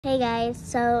Hey guys,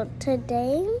 so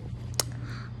today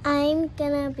I'm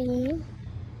gonna be,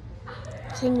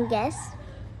 can you guess?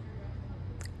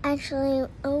 Actually,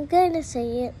 I'm gonna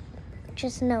say it,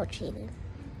 just no cheating.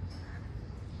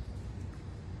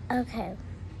 Okay.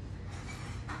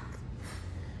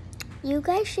 You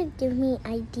guys should give me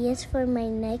ideas for my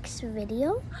next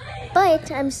video,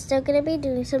 but I'm still gonna be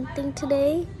doing something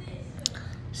today.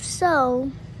 So,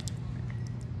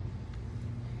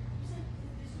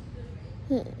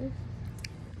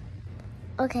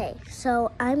 okay,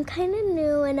 so I'm kind of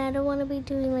new and I don't want to be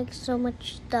doing like so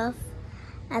much stuff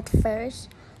at first.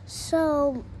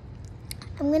 So,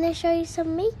 I'm gonna show you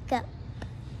some makeup.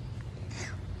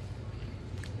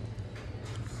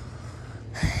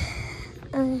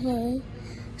 Okay,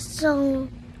 so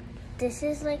this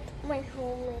is like my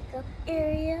whole makeup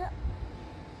area.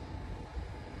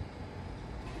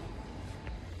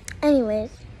 Anyways,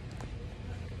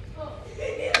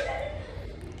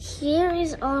 here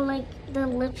is all like the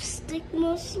lipstick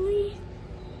mostly.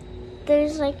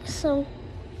 There's like some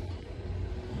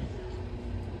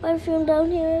perfume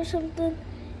down here or something.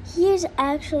 Here's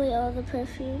actually all the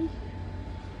perfume.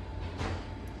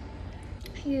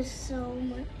 Here's so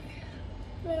much.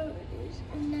 There it is.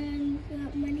 And then we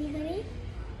got Money Honey.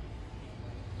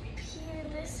 Here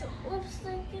there's some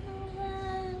lipstick and all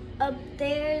that. Up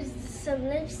there's some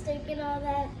lipstick and all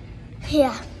that.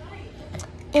 Yeah.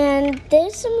 And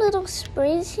there's some little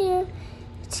sprays here.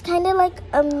 It's kind of like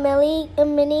a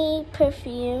mini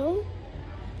perfume.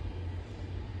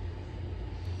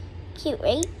 Cute,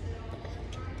 right?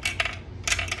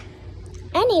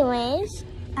 Anyways,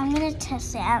 I'm gonna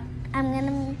test it out. I'm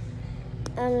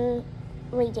gonna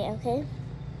read it, okay?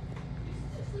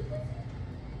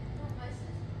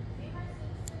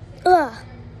 Ugh.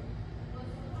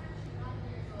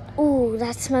 Ooh,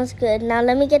 that smells good. Now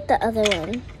let me get the other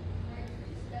one.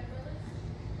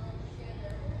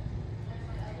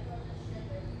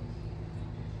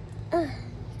 Ugh,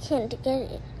 can't get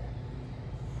it.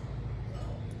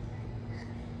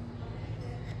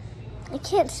 I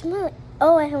can't smell it.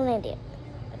 Oh, I have an idea.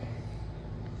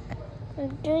 I'm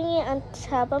doing it on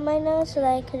top of my nose so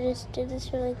that I could just do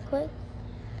this really quick.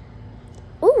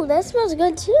 Ooh, that smells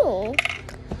good too.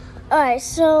 Alright,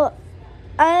 so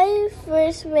I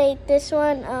first rate this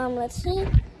one. Let's see.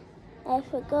 I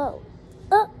forgot.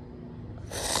 Oh.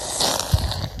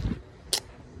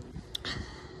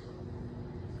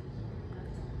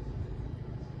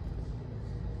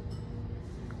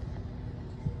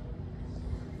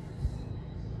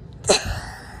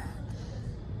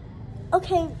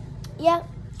 Okay, yeah.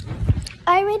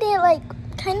 I rate it like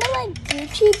kind of like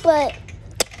Gucci, but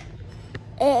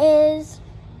it is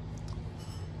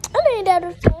an 8 out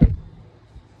of 10.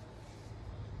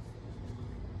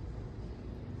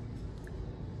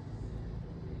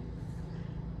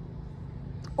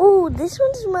 Ooh, this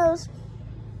one smells.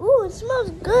 Ooh, it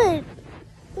smells good.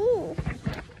 Ooh.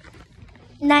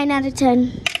 9 out of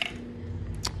 10.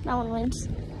 That one wins.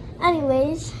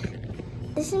 Anyways,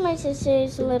 this is my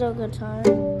sister's little guitar.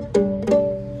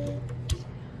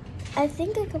 I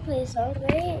think I could play a song,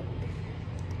 right?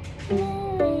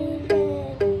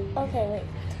 Okay, wait.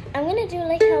 I'm gonna do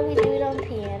like how we do it on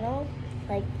piano.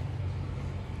 Like,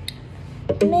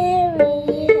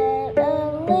 Mary had a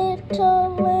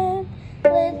little lamb,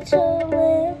 little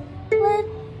lamb.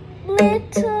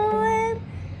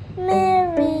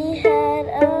 Mary had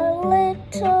a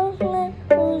little lamb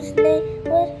whose name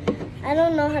was, I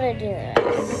don't know how to do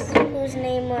this. Whose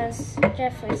name was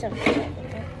Jeffrey something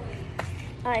like that.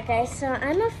 Alright guys, so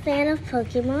I'm a fan of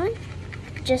Pokemon.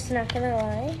 Just not gonna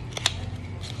lie.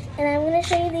 And I'm gonna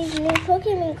show you these new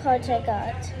Pokemon cards I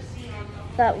got.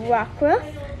 Got Rockruff.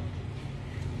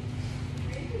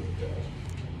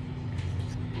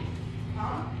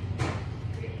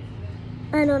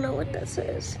 I don't know what that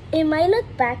says. It might look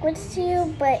backwards to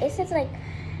you, but it says like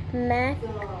Makuhita.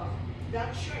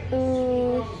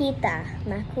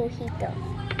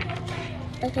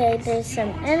 Okay, there's some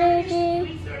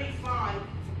energy.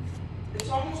 It's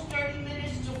almost 30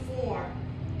 minutes to 4.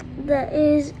 There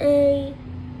is a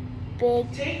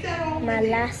big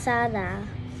Malasada.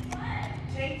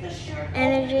 Take the shirt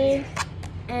energy.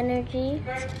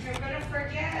 You're gonna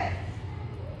forget.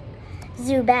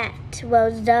 Zubat.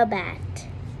 Well, Zubat.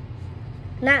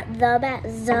 Not the bat,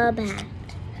 Zubat.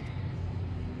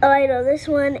 Oh, I know this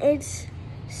one. It's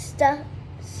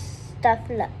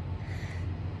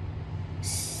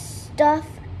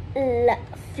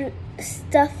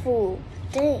Stufful.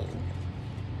 Dang.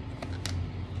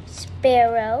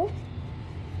 Sparrow.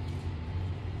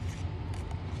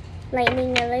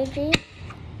 Lightning allergy.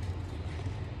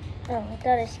 Oh, I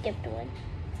thought I skipped one.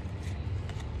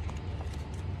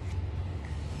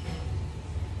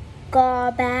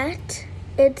 Garbat.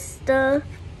 It's the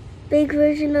big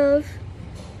version of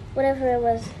whatever it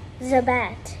was.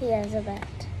 Zubat. Yeah, Zubat.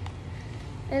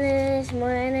 And there's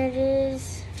more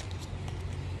energies.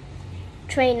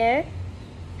 Trainer.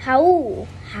 Howl.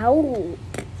 Howl.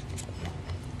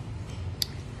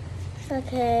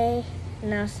 Okay.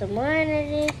 Now some more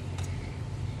energies.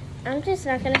 I'm just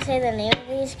not going to say the name of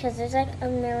these because there's like a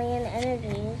million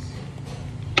energies.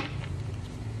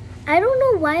 I don't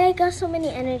know why I got so many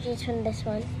energies from this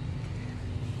one.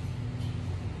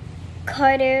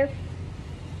 Carter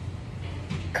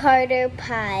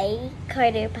Pie.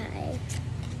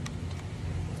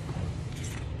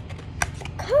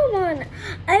 Come on.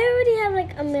 I already have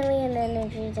like a million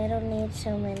energies. I don't need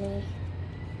so many.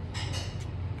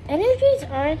 Energies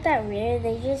aren't that weird.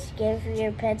 They just give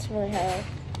your pets more health.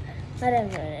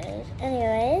 Whatever it is.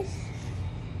 Anyways.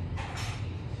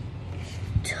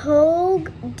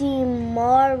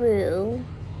 Togedemaru.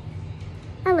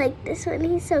 I like this one.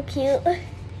 He's so cute.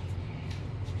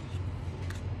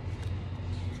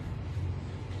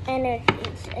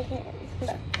 Energies again.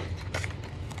 Look.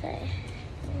 Okay.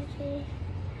 Energy.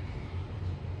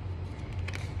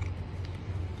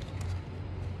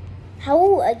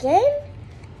 Howl again?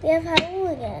 We have Howl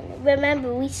again.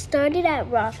 Remember, we started at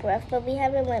Rockruff, but we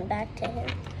haven't went back to him.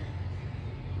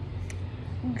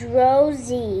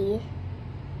 Drowsy.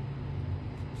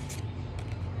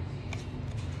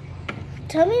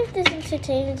 Tell me if this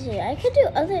entertains you. I could do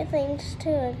other things too,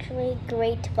 actually.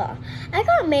 Great ball. I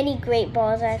got many great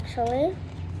balls, actually.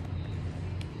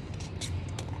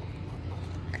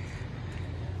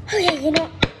 Okay, you know,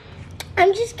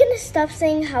 I'm just gonna stop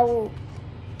saying how.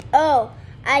 Oh,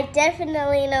 I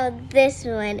definitely know this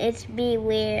one. It's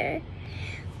Beware.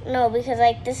 No, because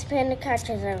like this panda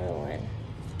catches everyone.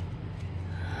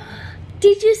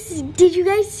 Did you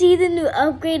guys see the new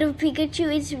upgrade of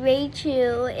Pikachu? It's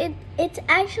Raichu. It's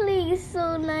actually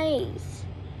so nice.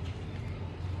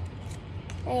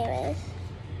 Anyways.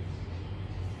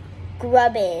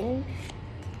 Grubbin.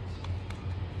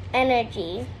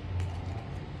 Energy.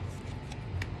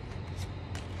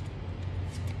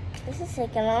 This is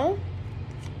taking long.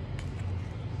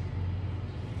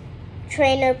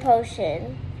 Trainer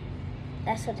Potion.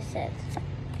 That's what it says.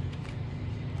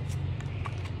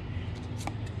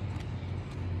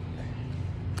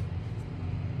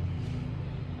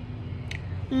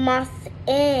 Moth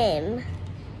M.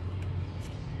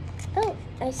 Oh,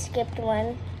 I skipped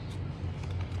one.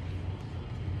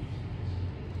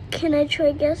 Can I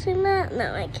try guessing that?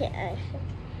 No, I can't actually.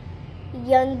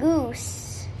 Young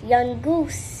Goose. Young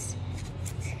Goose.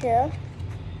 Here.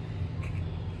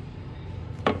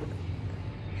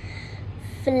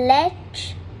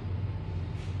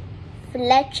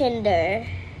 Fletchender.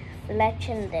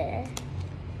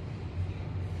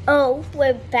 Oh,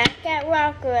 we're back at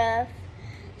Rockruff.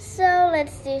 So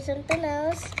let's do something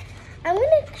else. I'm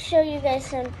gonna show you guys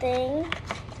something.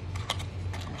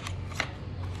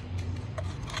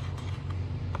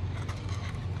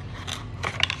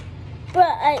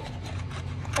 But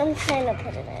I'm trying to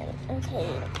put it in. Okay,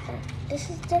 this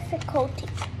is difficulty.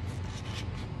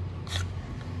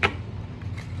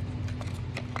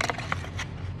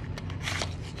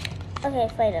 Okay,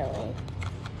 finally.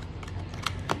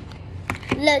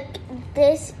 Look,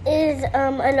 this is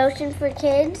a lotion for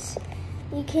kids.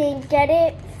 You can get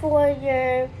it for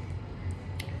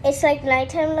it's like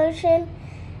nighttime lotion.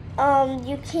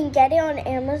 You can get it on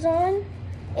Amazon.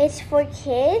 It's for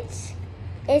kids.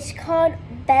 It's called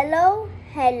Bello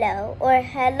Hello or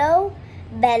Hello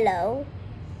Bello.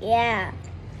 Yeah.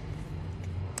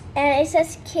 And it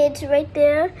says kids right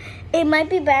there. It might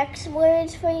be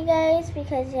backwards for you guys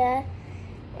because yeah.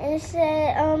 And it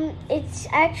said it's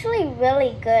actually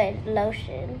really good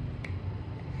lotion.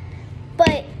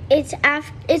 But it's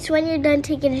when you're done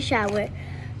taking a shower,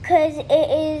 cause it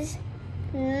is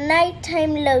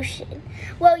nighttime lotion.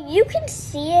 Well, you can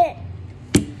see it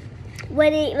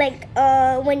when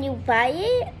when you buy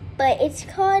it, but it's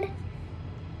called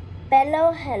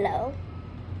Bello Hello.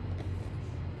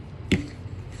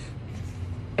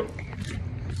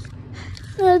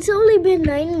 Well, it's only been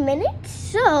 9 minutes,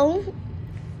 so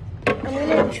I'm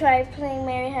gonna try playing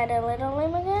Mary Had a Little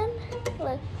Lamb again.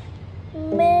 Look,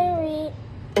 Mary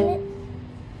had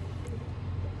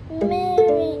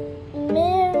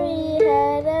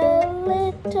a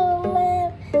little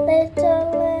lamb,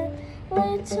 little lamb,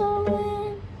 little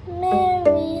lamb.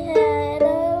 Mary had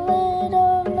a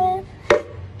little lamb,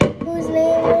 whose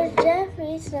name was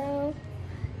Jeffrey. So,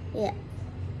 yeah.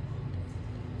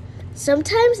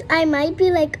 Sometimes I might be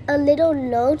like a little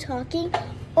low talking.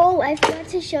 Oh, I forgot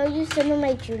to show you some of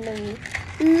my jewelry.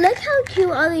 Look how cute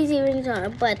all these earrings are,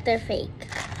 but they're fake.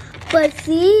 But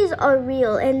these are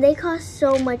real and they cost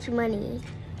so much money.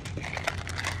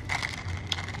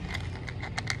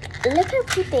 Look how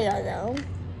cute they are though.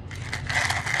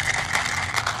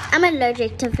 I'm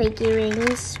allergic to fake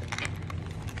earrings.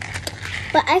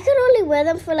 But I could only wear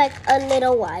them for like a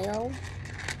little while.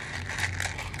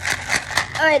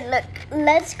 Alright, look.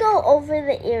 Let's go over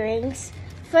the earrings.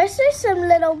 First, there's some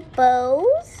little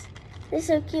bows. They're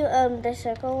so cute. The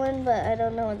circle one, but I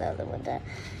don't know what the other ones are.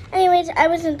 Anyways, I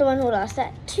wasn't the one who lost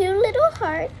that. 2 little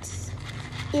hearts.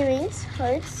 Earrings,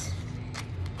 hearts.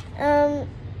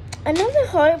 Another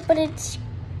heart, but it's...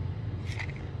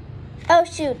 Oh,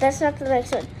 shoot. That's not the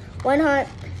next one. 1 heart,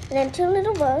 and then 2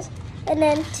 little bows, and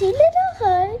then 2 little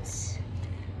hearts.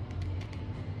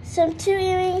 Some 2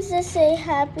 earrings that say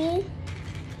happy.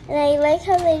 And I like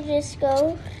how they just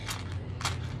go.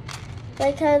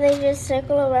 Like how they just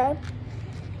circle around.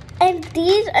 And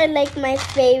these are like my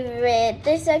favorite.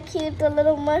 They're so cute, the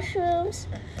little mushrooms.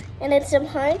 And then some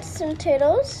hearts, some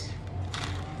turtles.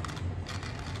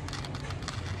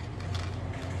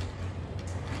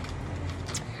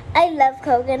 I love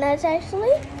coconuts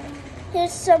actually.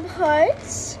 Here's some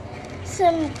hearts,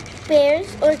 some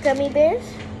bears or gummy bears.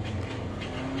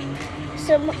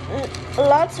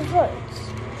 Lots of hearts.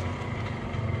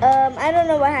 I don't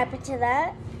know what happened to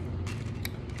that.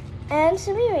 And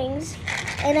some earrings.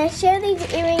 And I share these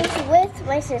earrings with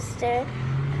my sister.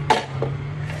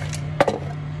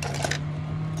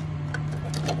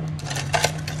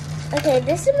 Okay,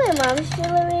 this is my mom's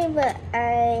jewelry, but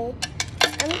I'm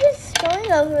just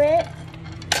going over it.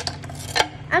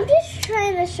 I'm just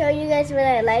trying to show you guys what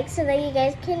I like so that you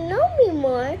guys can know me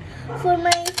more for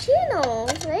my channel,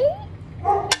 right?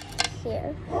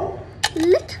 Here.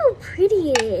 Look how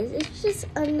pretty it is. It's just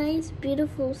a nice,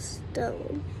 beautiful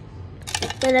stone.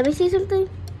 Wait, let me see something.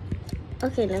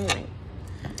 Okay, never mind.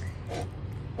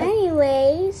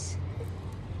 Anyways,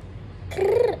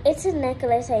 it's a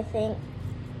necklace, I think.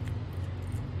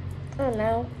 Oh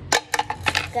no.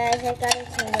 Guys, I gotta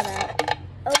change it out.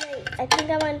 Oh wait, I think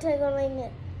I'm untangling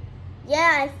it.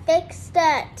 Yeah, I fixed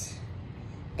that.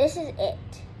 This is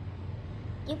it.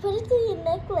 You put it through your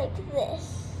neck like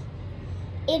this.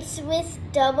 It's with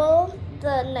double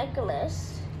the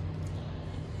necklace.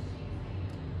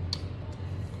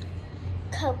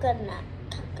 Coconut.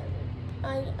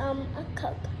 I am a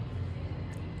coconut.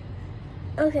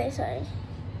 Okay, sorry.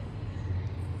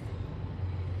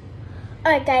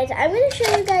 Alright guys, I'm gonna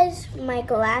show you guys my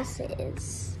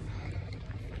glasses.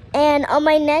 And on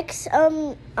my next,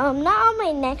 not on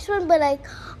my next one, but like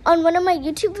on one of my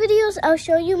YouTube videos, I'll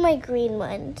show you my green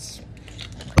ones.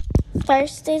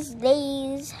 First is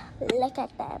these. Look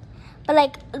at them. But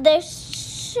like, they're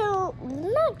so,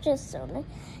 not just so nice.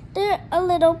 They're a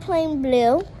little plain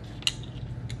blue.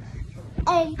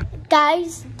 And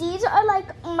guys, these are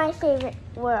like my favorite.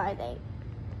 Where are they?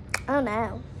 Oh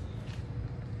no.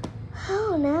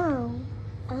 Oh no.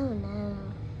 Oh no.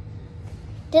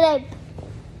 Did I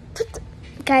put the,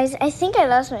 guys, I think I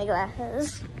lost my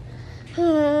glasses.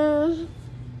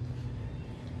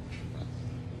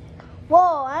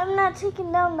 Whoa, I'm not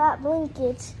taking down that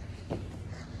blanket.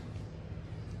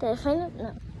 Did I find it?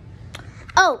 No.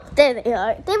 Oh, there they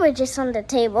are. They were just on the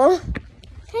table.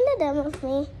 Kind of dumb of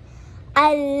me.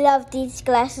 I love these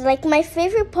glasses. Like, my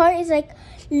favorite part is, like,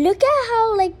 look at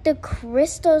how, like, the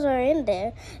crystals are in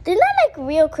there. They're not, like,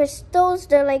 real crystals.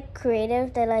 They're, like,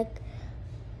 creative. They're, like,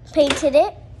 painted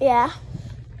it. Yeah.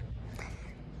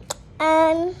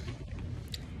 And,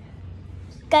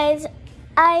 guys,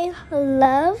 I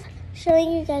love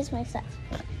showing you guys my stuff.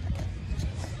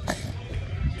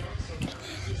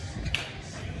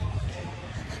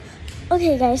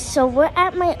 Okay, guys, so we're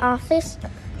at my office.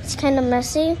 It's kind of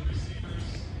messy.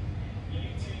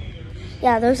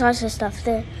 Yeah, there's lots of stuff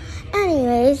there.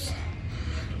 Anyways,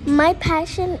 my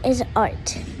passion is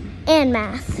art and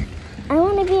math. I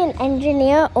want to be an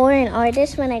engineer or an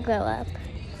artist when I grow up.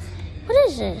 What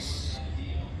is this?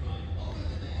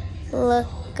 Look,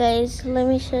 guys, let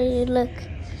me show you. Look,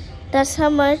 that's how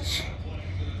much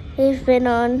we've been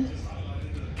on.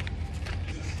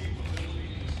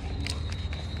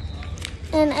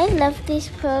 And I love these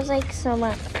pearls like so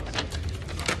much.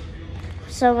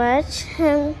 So much.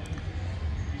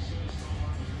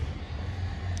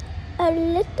 A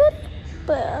little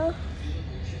pearl.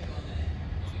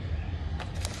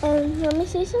 Let me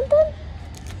see something.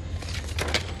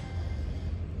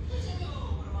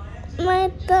 My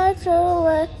thoughts are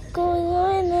what goes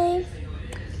on.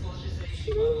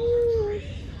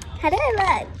 How did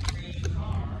I look?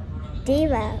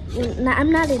 Diva. No,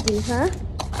 I'm not a diva.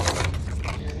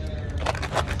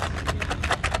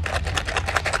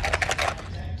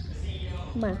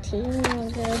 Martina.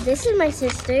 This is my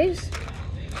sister's.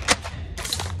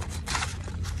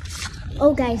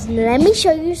 Oh guys, let me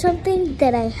show you something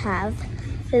that I have.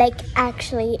 Like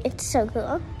actually, it's so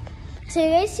cool. So you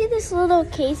guys see this little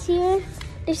case here?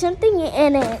 There's something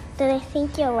in it that I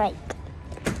think you'll like.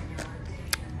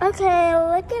 Okay,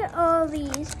 look at all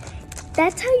these.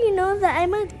 That's how you know that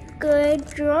I'm a good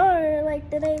drawer, like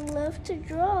that I love to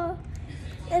draw.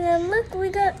 And then look, we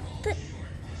got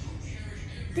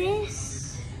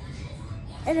this.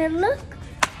 And then look.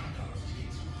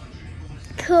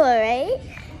 Cool, right?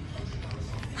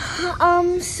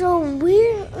 So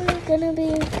we're gonna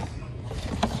be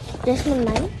this one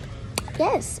mine?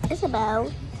 Yes,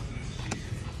 Isabel.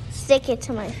 Stick it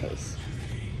to my face.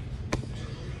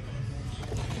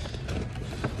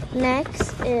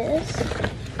 Next is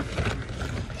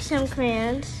some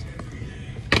crayons.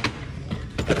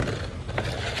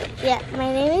 Yeah,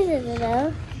 my name is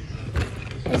Isabel.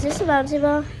 Is this a bouncy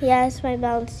ball? Yeah, it's my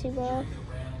bouncy ball.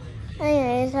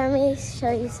 Anyways, let me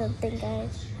show you something,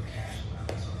 guys.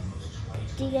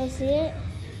 Do you guys see it?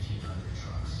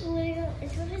 What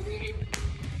is it?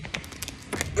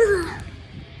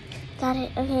 Got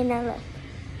it. Okay, now look.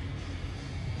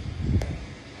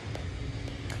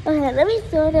 Okay, let me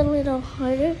throw it a little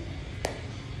harder.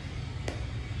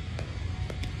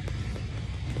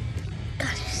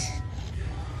 Got it.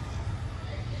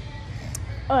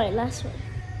 Alright, last one.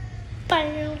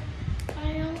 Bam,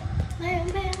 bam, bam,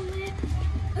 bam, bam.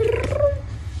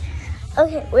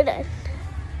 Okay, we're done.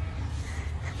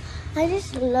 I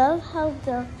just love how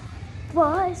the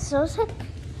ball is so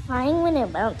satisfying when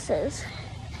it bounces.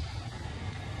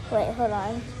 Wait, hold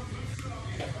on.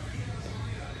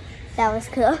 That was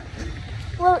cool.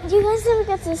 Well, you guys never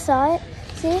got to saw it.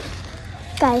 See?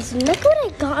 Guys, look what I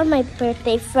got on my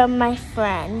birthday from my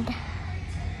friend.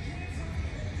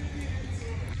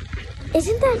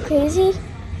 Isn't that crazy?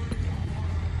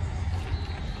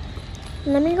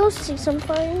 Let me go see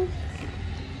something.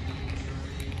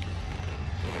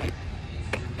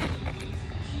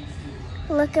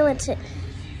 Look at what's it.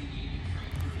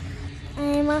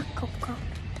 I'm a Coco.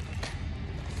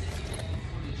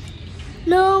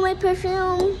 No, my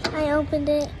perfume. I opened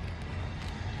it.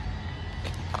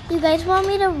 You guys want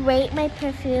me to rate my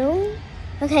perfume?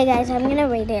 Okay, guys, I'm gonna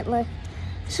rate it. Look.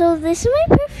 So this is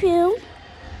my perfume.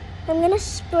 I'm gonna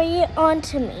spray it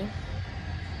onto me.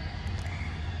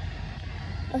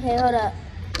 Okay, hold up.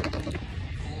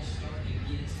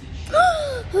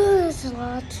 Oh, that's a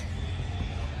lot.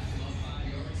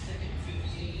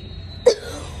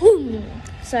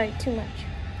 Sorry, too much.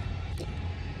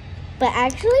 But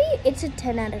actually, it's a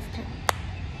 10 out of 10.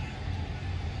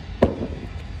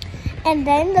 And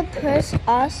then the purse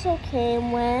also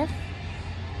came with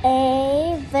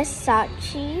a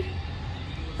Versace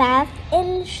bath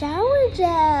and shower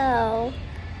gel.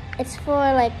 It's for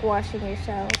like washing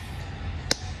yourself.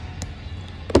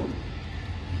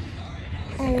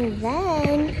 And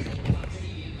then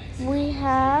we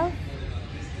have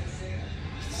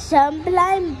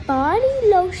Sunblind body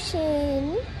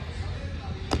lotion.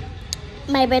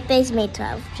 My birthday's May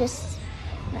 12th, just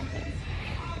nothing.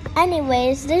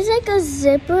 Anyways, there's like a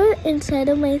zipper inside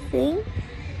of my thing.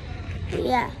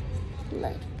 Yeah,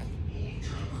 look.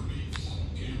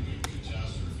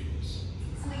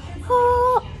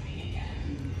 Oh,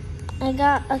 I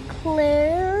got a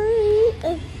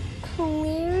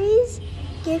Clary's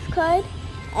gift card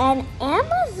and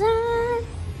Amazon.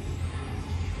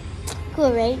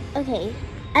 Cool, right? Okay.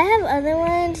 I have other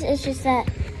ones. It's just that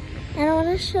I don't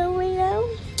want to show right now.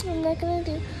 I'm not going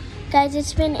to do. Guys,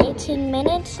 it's been 18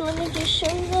 minutes. Let me just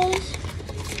show you guys.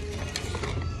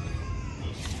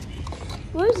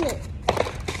 Where is it?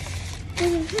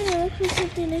 I'm trying to look for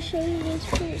something to show you guys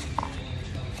first.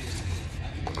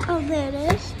 Oh, there it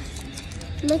is.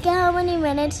 Look at how many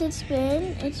minutes it's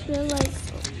been. It's been like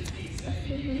a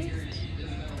few minutes.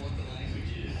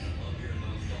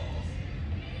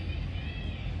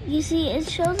 You see, it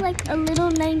shows like a little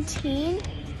 19.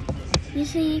 You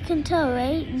see, you can tell,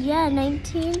 right? Yeah,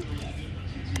 19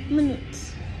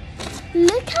 minutes.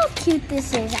 Look how cute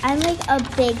this is. I'm like a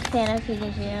big fan of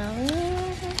Pikachu.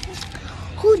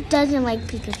 Who doesn't like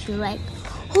Pikachu? Like,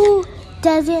 who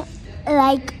doesn't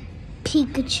like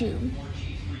Pikachu?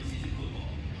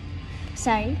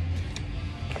 Sorry.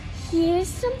 Here's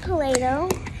some Play-Doh.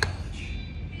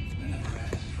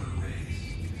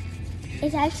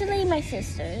 It's actually my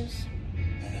sister's.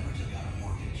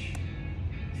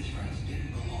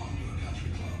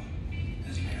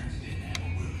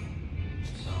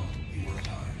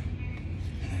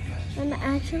 I'm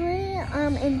actually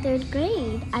in 3rd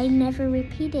grade. I never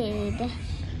repeated.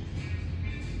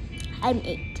 I'm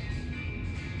 8.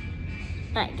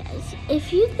 Alright guys,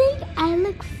 if you think I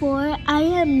look 4, I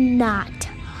am not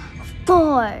 4.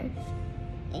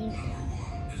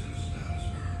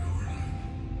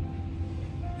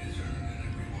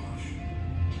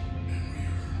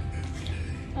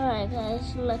 Alright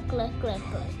guys, look.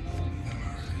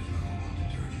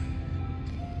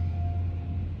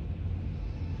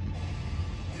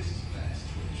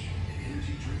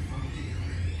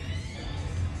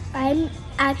 I'm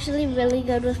actually really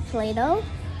good with Play-Doh.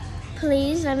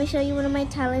 Please, let me show you one of my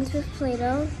talents with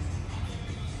Play-Doh.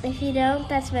 If you don't,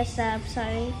 that's messed up,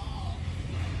 sorry.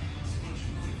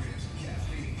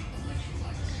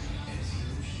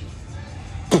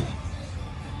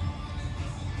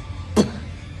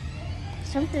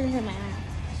 Something's in my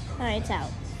mouth. Alright, it's out.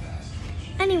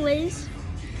 Anyways,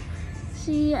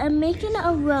 see, I'm making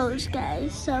a rose,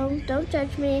 guys, so don't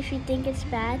judge me if you think it's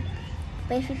bad.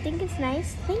 But if you think it's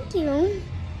nice, thank you.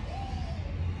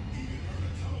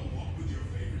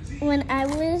 When I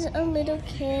was a little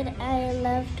kid, I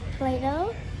loved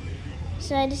Play-Doh,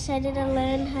 so I decided to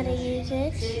learn how to use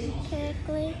it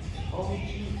correctly.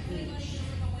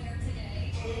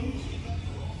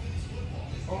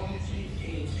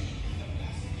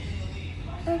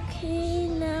 Okay,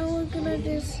 now we're gonna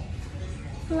just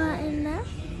flatten that.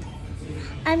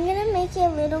 I'm gonna make it a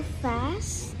little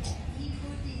fast,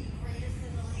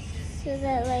 so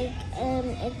that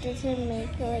it doesn't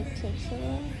make it take so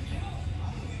long.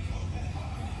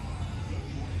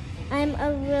 I'm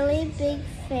a really big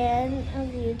fan of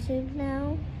YouTube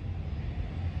now.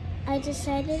 I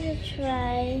decided to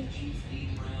try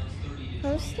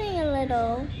posting a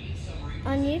little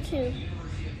on YouTube.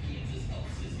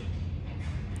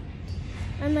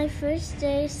 On my first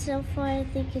day so far, I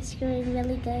think it's going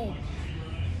really good.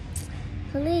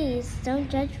 Please don't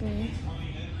judge me.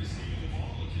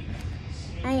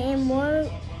 I am more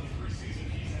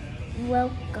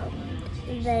welcome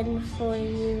than for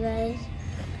you guys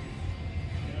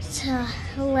to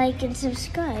like and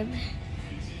subscribe.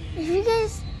 If you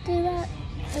guys do that,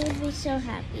 I would be so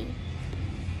happy.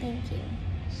 Thank you.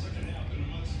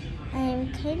 I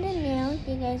am kind of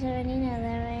new. You guys already know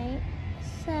that, right?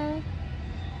 So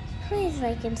please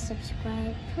like and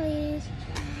subscribe, please.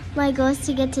 My goal is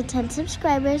to get to 10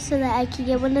 subscribers so that I can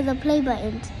get one of the play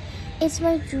buttons. It's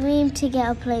my dream to get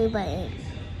a play button.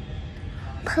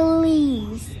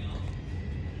 Please.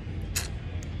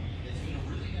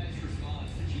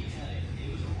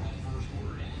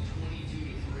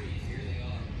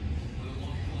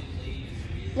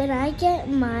 When I get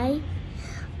my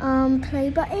play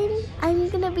button, I'm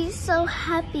gonna be so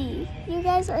happy. You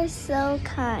guys are so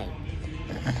kind.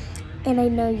 And I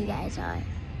know you guys are.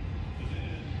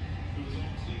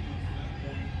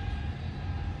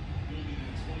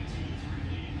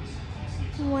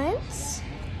 Once,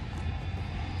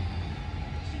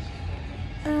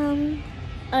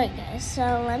 alright guys,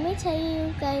 so let me tell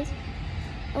you guys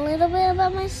a little bit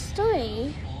about my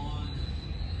story.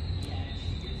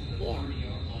 Yeah.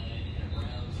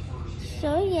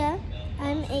 So yeah,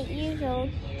 I'm 8 years old.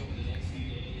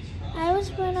 I was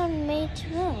born on May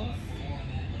 12th.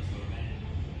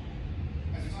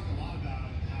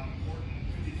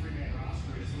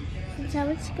 That's how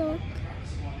it's going.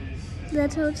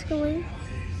 That's how it's going.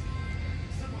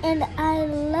 And I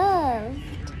loved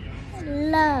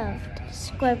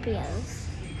Scorpios.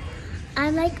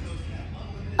 I'm like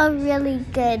a really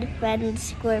good friend with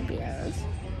Scorpios.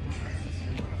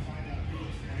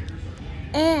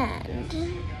 And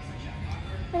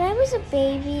when I was a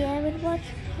baby, I would watch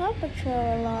Paw Patrol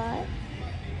a lot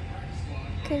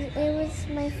because it was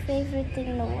my favorite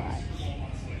thing to watch.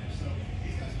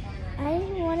 I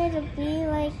wanted to be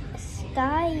like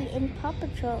Sky in Paw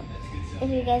Patrol, if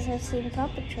you guys have seen Paw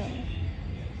Patrol.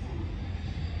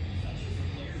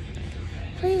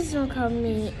 Please don't call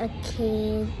me a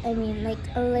kid,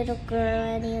 like a little girl,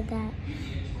 any of that.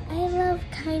 I love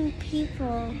kind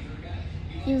people.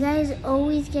 You guys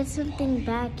always get something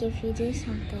back if you do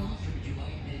something,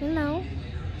 you know.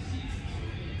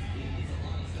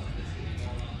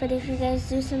 But if you guys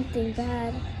do something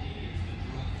bad,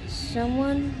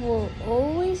 someone will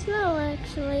always know,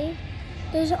 actually.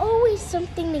 There's always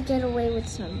something to get away with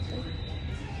something.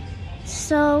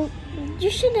 So,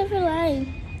 you should never lie.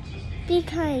 Be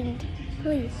kind,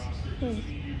 please, please.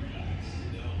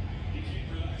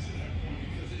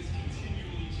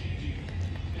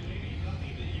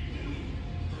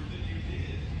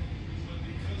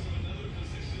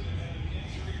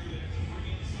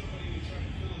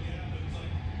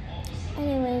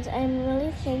 Anyways, I'm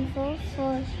really thankful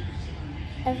for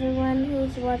everyone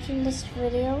who's watching this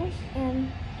video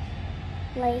and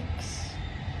likes.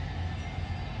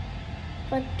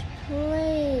 But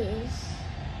please,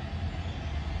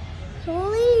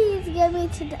 me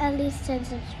to at least 10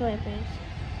 subscribers.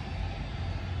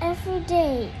 Every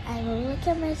day, I will look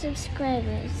at my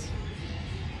subscribers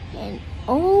and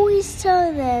always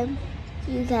tell them,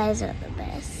 you guys are the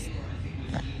best.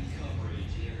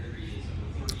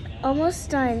 Almost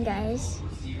done, guys.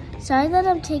 Sorry that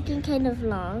I'm taking kind of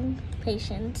long.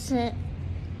 Patience.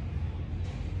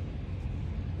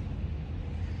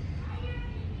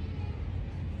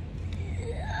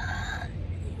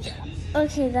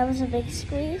 Okay, that was a big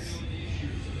squeeze.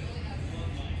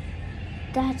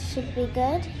 That should be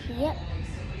good. Yep.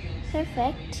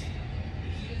 Perfect.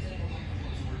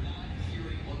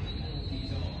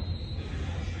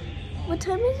 What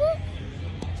time is it?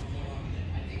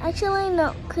 Actually,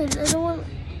 no, because I don't want...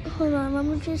 Hold on, let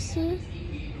me just see.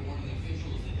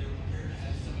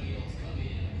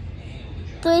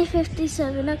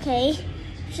 3:57, okay.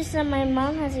 It's just that my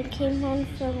mom hasn't came home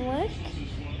from work.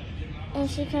 And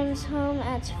she comes home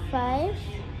at 5.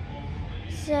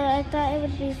 So I thought it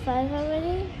would be 5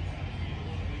 already.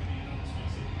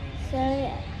 So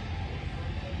yeah.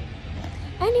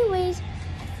 Anyways,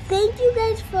 thank you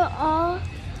guys for all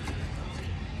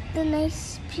the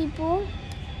nice people.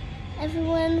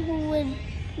 Everyone who would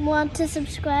want to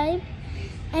subscribe.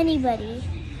 Anybody.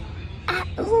 At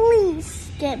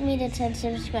least get me to 10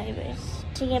 subscribers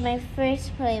to get my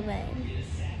first play button.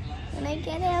 When I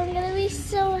get it, I'm gonna be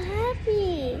so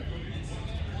happy.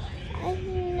 I've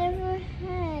never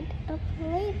had a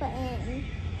play button.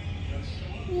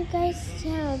 You guys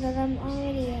tell that I'm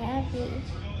already happy.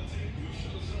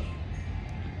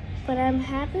 But I'm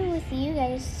happy with you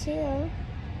guys too.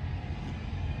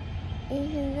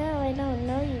 Even though I don't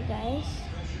know you guys.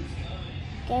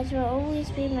 You guys will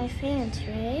always be my fans,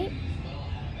 right?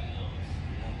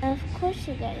 Of course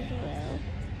you guys will.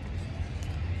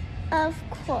 Of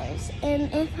course.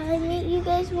 And if I meet you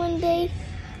guys one day,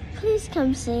 please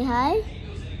come say hi.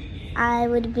 I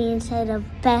would be inside the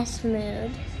best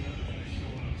mood.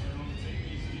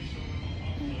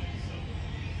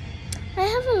 I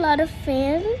have a lot of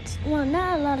fans. Well,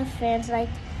 not a lot of fans. Like,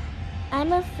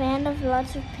 I'm a fan of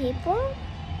lots of people.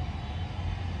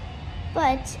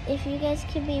 But if you guys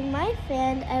could be my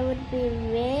fan, I would be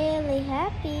really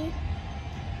happy.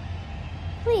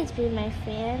 Please be my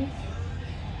fan.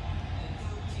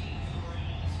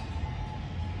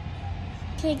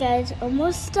 Okay guys,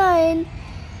 almost done.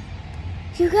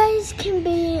 You guys can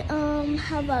be,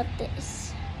 how about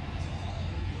this?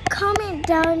 Comment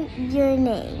down your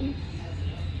name.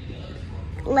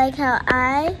 Like how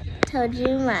I told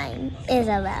you mine,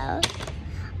 Isabel.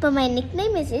 But my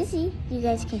nickname is Izzy. You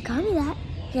guys can call me that.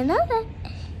 You know that.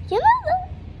 You know that.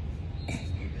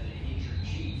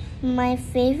 My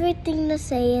favorite thing to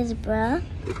say is bruh.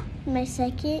 My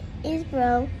second is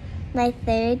bro. My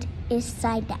third is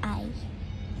side eye.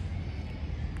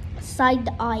 Side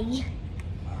eye.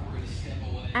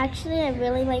 Actually, I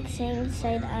really like saying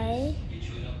side eye.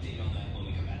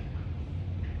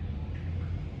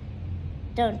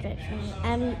 Don't judge me.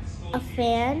 I'm a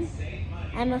fan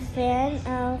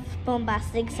of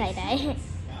bombastic side eye.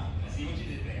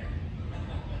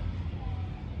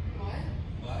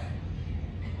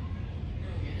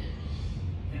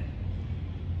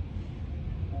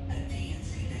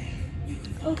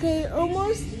 Okay,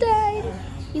 almost done.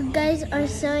 You guys are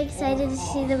so excited to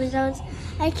see the results.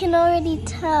 I can already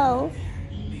tell.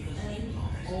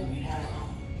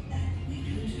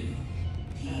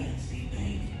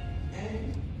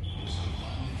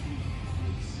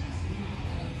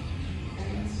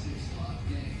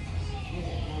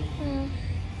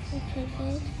 Okay,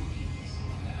 good.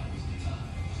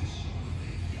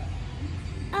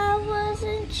 I was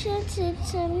enchanted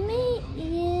to meet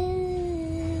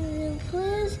you.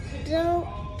 Please don't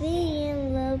be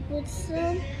in love with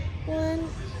someone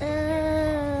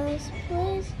else.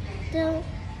 Please don't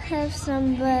have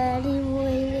somebody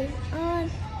waiting on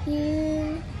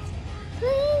you.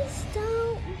 Please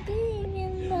don't be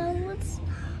in love with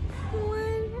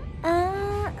someone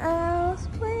else.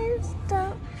 Please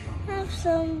don't have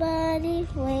somebody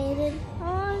waiting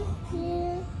on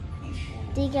you.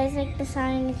 Do you guys like the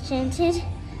song Enchanted?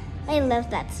 I love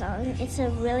that song. It's a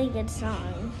really good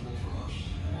song.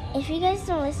 If you guys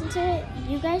don't listen to it,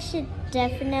 you guys should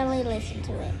definitely listen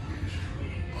to it.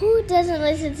 Who doesn't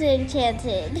listen to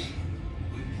Enchanted?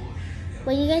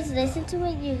 When you guys listen to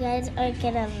it, you guys are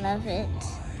gonna love it.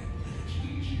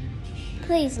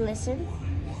 Please listen.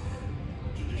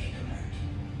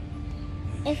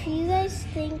 If you guys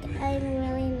think I'm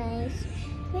really nice,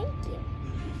 thank you.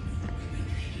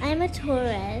 I'm a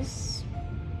Taurus.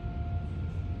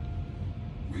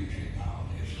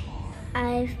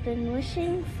 I've been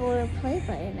wishing for a play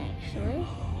button, actually.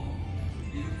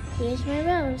 Here's my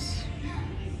rose.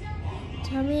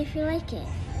 Tell me if you like it.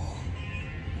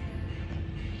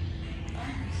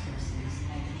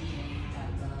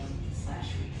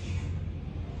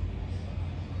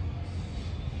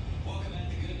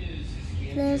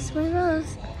 There's my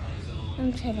rose.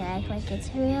 I'm trying to act like it's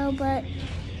real, but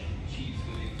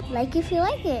like if you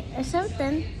like it or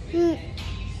something.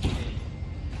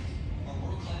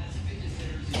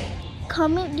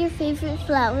 Comment your favorite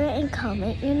flower and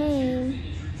comment your name,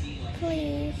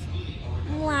 please.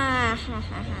 Wow.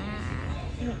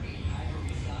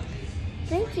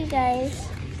 Thank you guys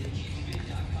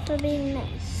for being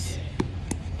nice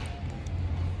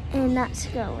and not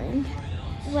scrolling.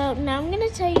 Well, now I'm going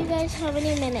to tell you guys how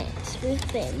many minutes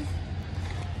we've been.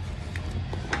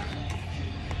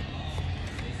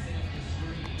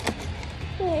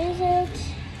 Where is it?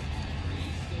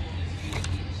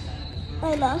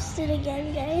 I lost it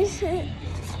again, guys.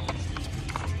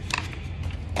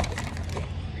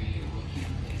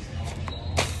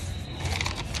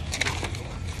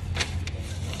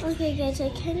 Okay, guys, I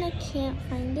kind of can't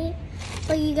find it.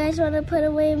 But you guys want to put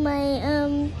away my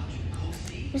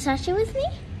Versace with me?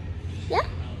 Yeah?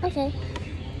 Okay.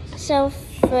 So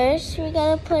first we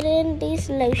gotta put in these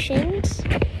lotions.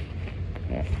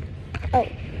 Oh,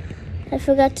 I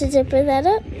forgot to zipper that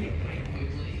up.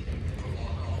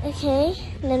 Okay,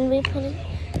 then we put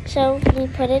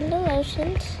in the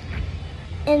lotions,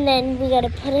 and then we gotta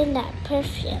put in that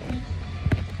perfume.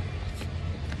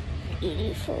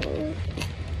 Beautiful.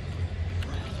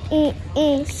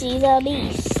 She's all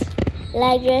these.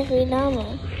 Like Jeffrey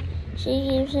Dahmer. She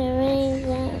keeps her rings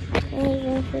out like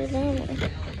Jeffrey Dahmer.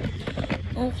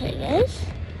 Okay, guys.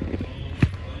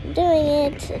 Doing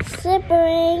it. It's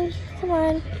zippering. Come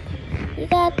on. You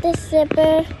got this,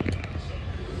 zipper.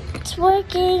 It's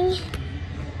working.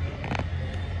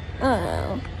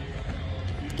 Oh.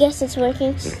 Guess it's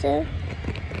working still.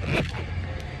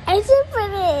 I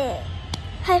zippered it.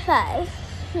 High five.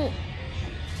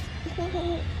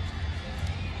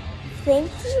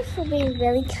 Thank you for being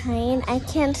really kind. I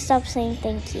can't stop saying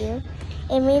thank you.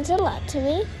 It means a lot to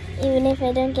me, even if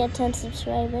I don't get 10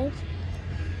 subscribers.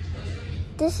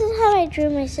 This is how I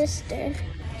drew my sister.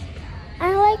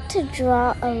 I like to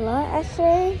draw a lot,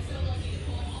 actually.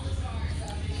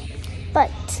 But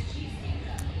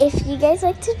if you guys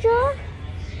like to draw,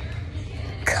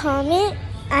 comment.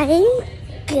 I'm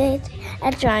good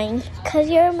at drawing, because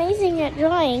you're amazing at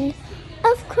drawing.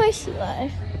 Of course you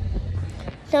are.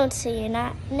 Don't say you're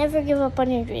not. Never give up on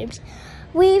your dreams.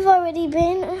 We've already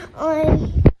been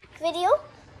on video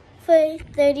for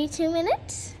 32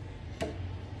 minutes.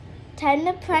 Time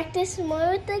to practice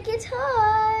more with the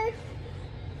guitar.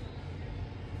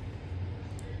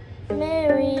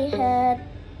 Mary had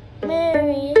a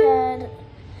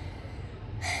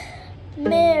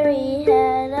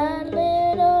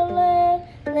little lamb,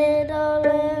 little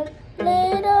lamb,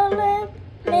 little lamb.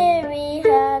 Mary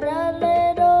had a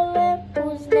little lamb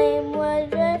whose name was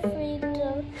Jeffrey.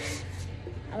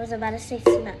 I was about to say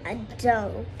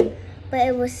dough, but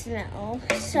it was snow.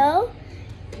 So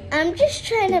I'm just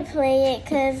trying to play it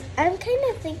because I'm kind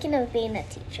of thinking of being a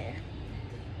teacher,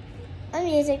 a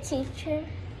music teacher,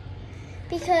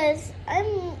 because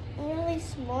I'm really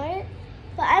smart.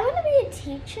 But I want to be a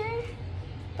teacher,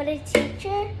 but a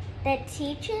teacher that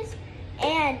teaches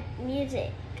and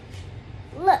music.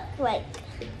 Look, like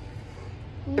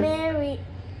Mary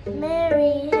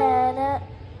had a.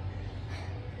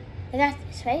 I got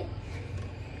this, right?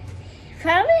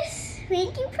 Promise?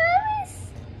 Pinky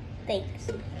promise? Thanks.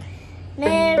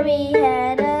 Mary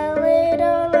had a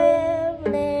little.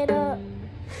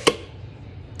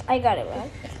 I got it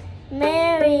wrong.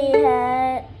 Mary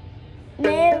had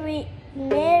a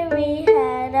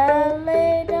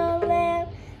little lamb,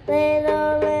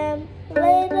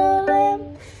 little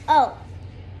lamb. Oh,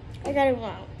 I got it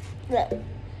wrong. Look.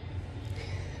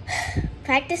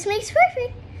 Practice makes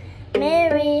perfect.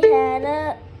 Mary had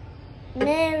a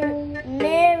little.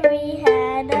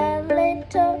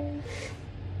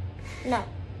 No.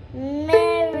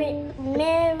 Mary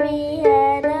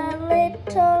had a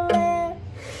little lamb.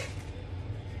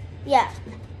 Yeah.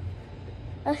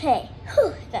 Okay.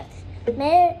 Whew, got this.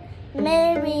 Mary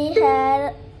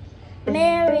had a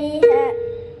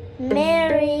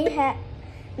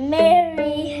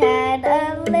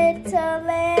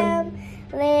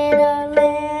little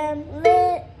lamb,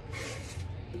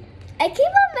 I keep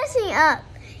on messing up.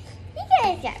 You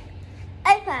guys got it.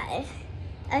 High five.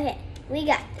 Okay, we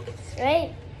got this,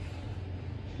 right?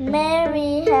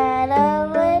 Mary had a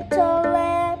little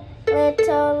lamb,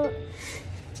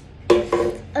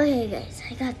 Okay, guys,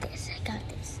 I got this.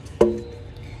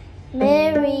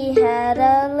 Mary had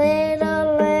a little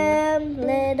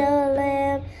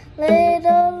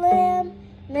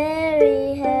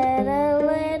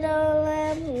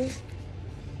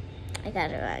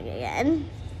that wrong again.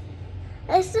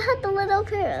 I still have the little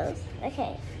curls.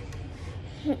 Okay.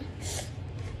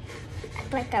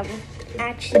 Like I'm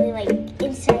actually like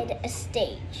inside a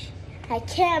stage. I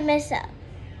can't mess up.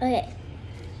 Okay.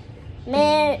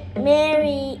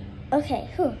 Mary. Okay.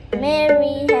 Who?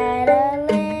 Mary had a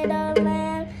little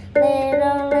lamb,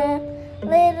 little lamb,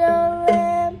 little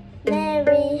lamb.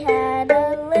 Mary had a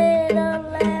little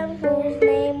lamb whose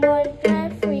name was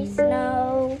Jeffrey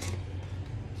Snow.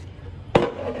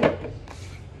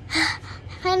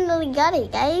 Finally got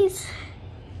it, guys.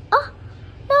 Oh,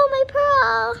 no, my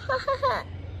pearl.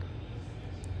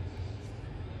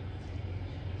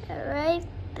 Right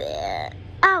there.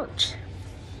 Ouch.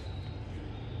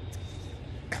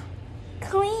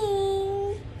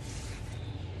 Clean.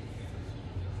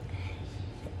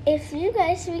 If you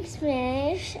guys speak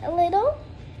Spanish a little,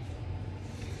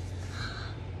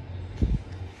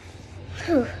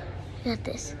 got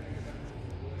this.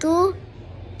 Tú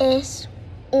es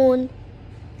un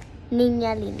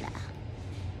niña linda.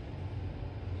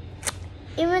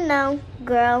 Even though,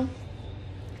 girl,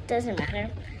 doesn't matter.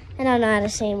 I don't know how to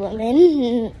say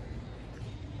woman.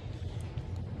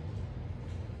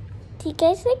 Do you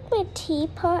guys like my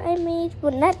teapot I made?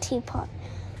 Well, not teapot.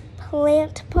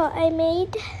 Plant pot I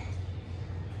made.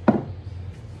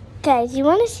 Guys, you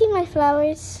want to see my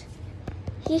flowers?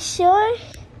 You sure?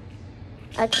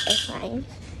 Okay, fine.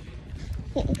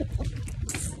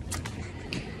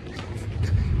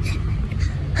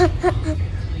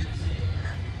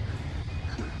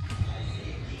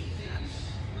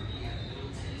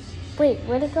 Wait,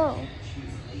 where'd it go?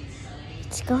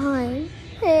 It's gone.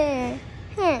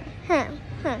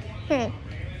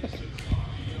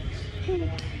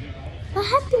 What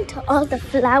happened to all the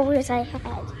flowers I had?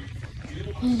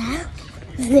 Now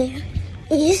there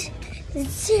is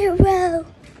 0.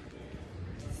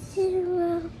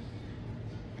 0.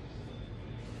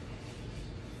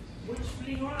 Which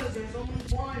flowers? There's only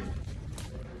one.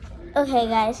 Okay,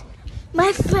 guys.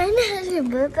 My friend has a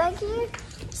book back here,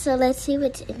 so let's see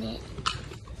what's in it.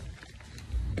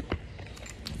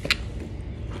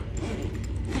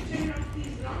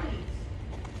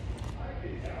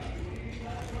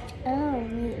 Oh,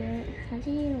 wait. How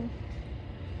do you...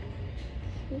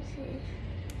 Let's see.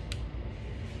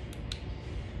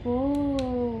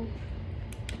 Whoa.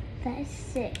 That is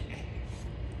sick.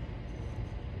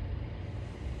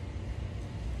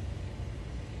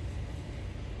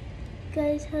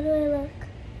 Guys, how do I look?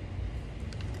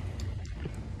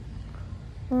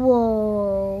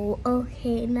 Whoa.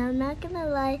 Okay, now I'm not gonna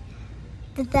lie,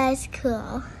 but that's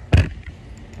cool.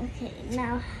 Okay,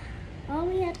 now all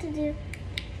we have to do,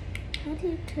 how do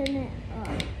you turn it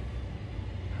off?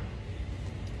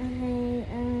 Okay,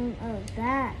 oh,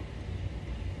 that.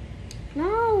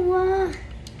 No!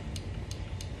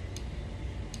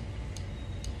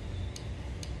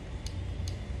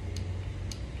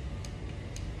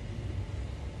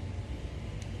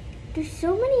 There's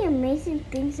so many amazing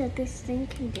things that this thing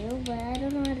can do, but I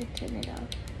don't know how to turn it off.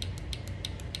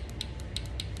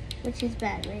 Which is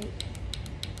bad, right?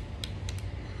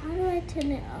 How do I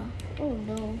turn it off? Oh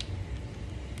no.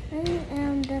 I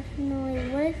am definitely,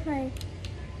 what if I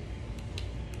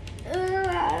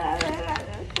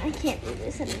can't do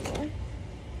this anymore.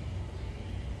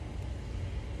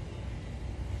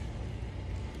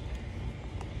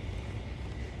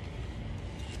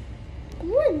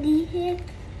 What the heck?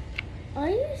 Are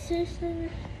you seriously?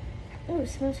 Oh, it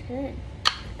smells good.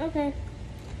 Okay.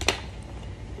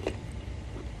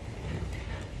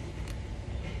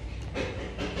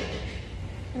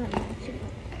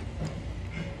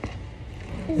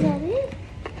 Is that it?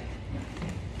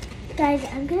 Guys,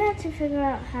 I'm gonna have to figure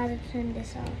out how to turn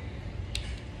this off.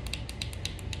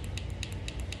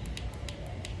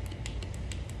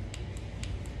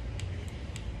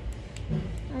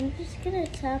 I'm just gonna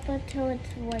tap until it's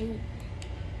white.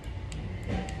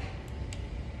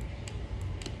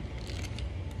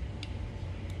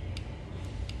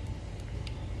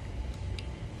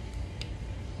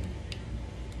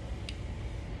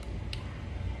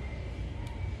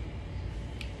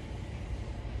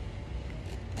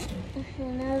 Okay,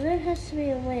 now there has to be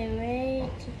a way, right,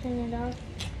 to turn it off.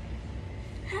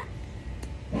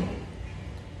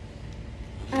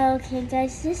 Okay,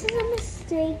 guys, this is a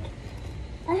mistake.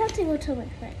 I have to go tell my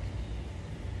friend.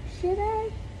 Should I?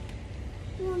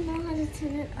 I don't know how to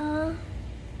turn it off.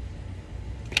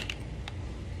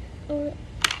 Or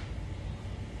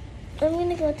I'm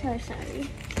gonna go tell her sorry.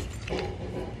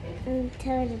 And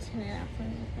tell her to turn it off when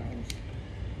it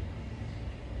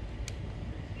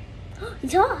goes.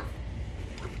 It's off!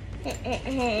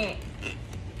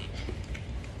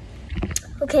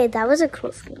 Okay, that was a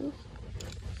cool thing.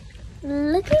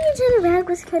 Looking into the bag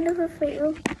was kind of a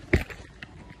fail.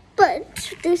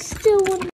 But there's still one